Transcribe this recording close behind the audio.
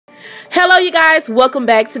Hello you guys, welcome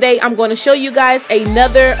back. Today I'm going to show you guys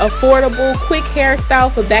another affordable quick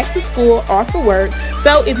hairstyle for back to school or for work.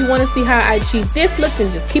 So if you want to see how I achieve this look,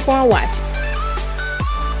 then just keep on watching.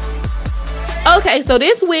 Okay, so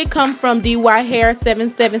this wig comes from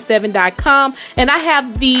DYHAIR777.com, and I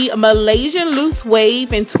have the Malaysian loose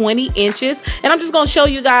wave in 20 inches, and I'm just going to show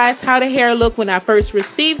you guys how the hair looked when I first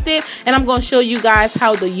received it, and I'm going to show you guys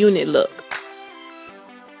how the unit looked.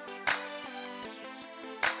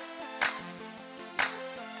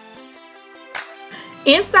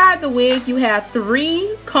 Inside the wig, you have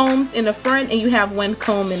 3 combs in the front and you have 1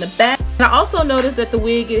 comb in the back. And I also noticed that the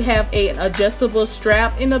wig have an adjustable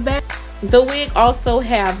strap in the back. The wig also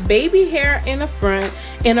have baby hair in the front,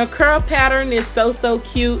 and a curl pattern is so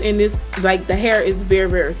cute, and this like the hair is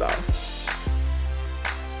very soft.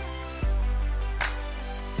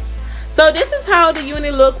 So this is how the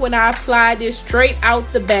unit look when I apply this straight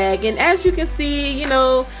out the bag, and as you can see, you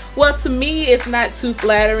know, well, to me it's not too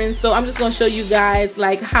flattering, so I'm just going to show you guys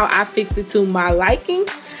like how I fix it to my liking.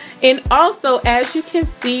 And also, as you can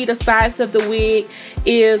see, the size of the wig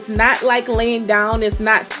is not like laying down, it's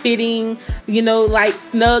not fitting, you know, like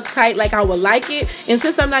snug tight like I would like it. And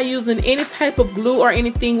since I'm not using any type of glue or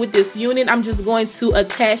anything with this unit, I'm just going to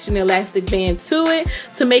attach an elastic band to it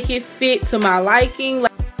to make it fit to my liking.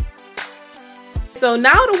 So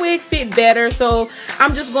now the wig fit better, so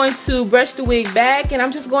I'm just going to brush the wig back and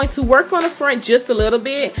I'm just going to work on the front just a little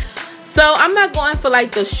bit. So I'm not going for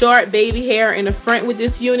like the short baby hair in the front with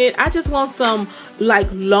this unit. I just want some like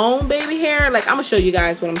long baby hair. Like, I'm gonna show you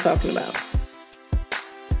guys what I'm talking about.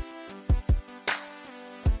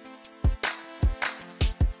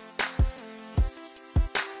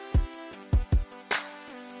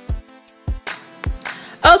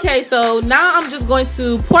 Okay, so now I'm just going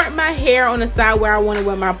to part my hair on the side where I want to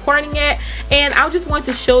wear my parting at, and I just want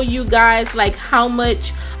to show you guys like how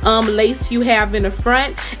much lace you have in the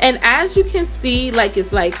front. And as you can see, like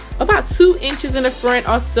it's like about 2 inches in the front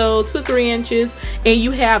or so, 2 or 3 inches, and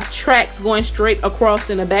you have tracks going straight across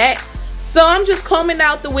in the back. So I'm just combing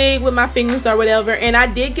out the wig with my fingers or whatever, and I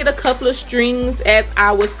did get a couple of strings as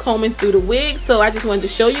I was combing through the wig, so I just wanted to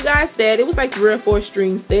show you guys that it was like 3 or 4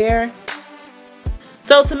 strings there.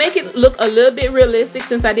 So to make it look a little bit realistic,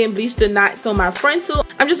 since I didn't bleach the knots on my frontal,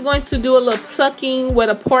 I'm just going to do a little plucking where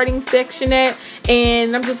the parting section at,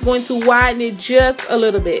 and I'm just going to widen it just a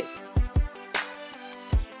little bit.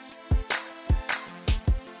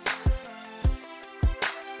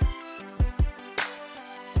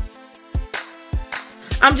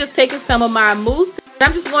 I'm just taking some of my mousse.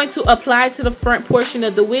 I'm just going to apply it to the front portion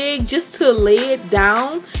of the wig just to lay it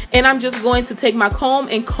down, and I'm just going to take my comb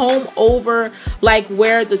and comb over like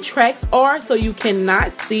where the tracks are so you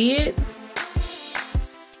cannot see it.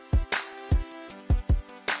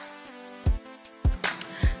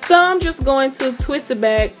 So I'm just going to twist it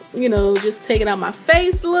back, you know, just take it out my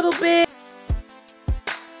face a little bit.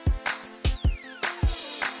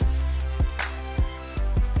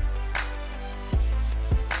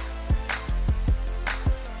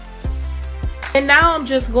 And now I'm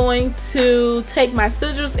just going to take my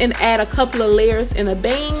scissors and add a couple of layers in the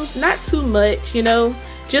bangs. Not too much, you know,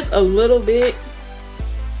 just a little bit.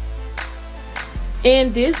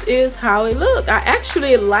 And this is how it looks. I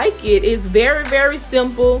actually like it. It's very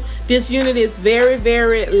simple. This unit is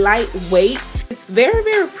very lightweight. It's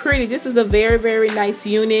very pretty. This is a very nice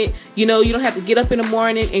unit. You know, you don't have to get up in the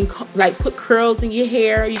morning and like put curls in your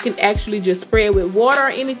hair. You can actually just spray it with water or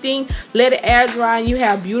anything, let it air dry, and you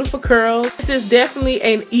have beautiful curls. This is definitely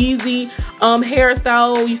an easy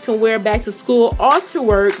hairstyle you can wear back to school or to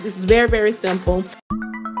work. This is very simple.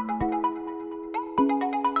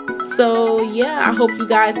 So yeah, I hope you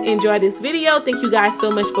guys enjoyed this video. Thank you guys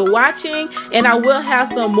so much for watching, and I will have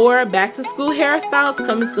some more back to school hairstyles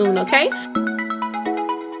coming soon, okay?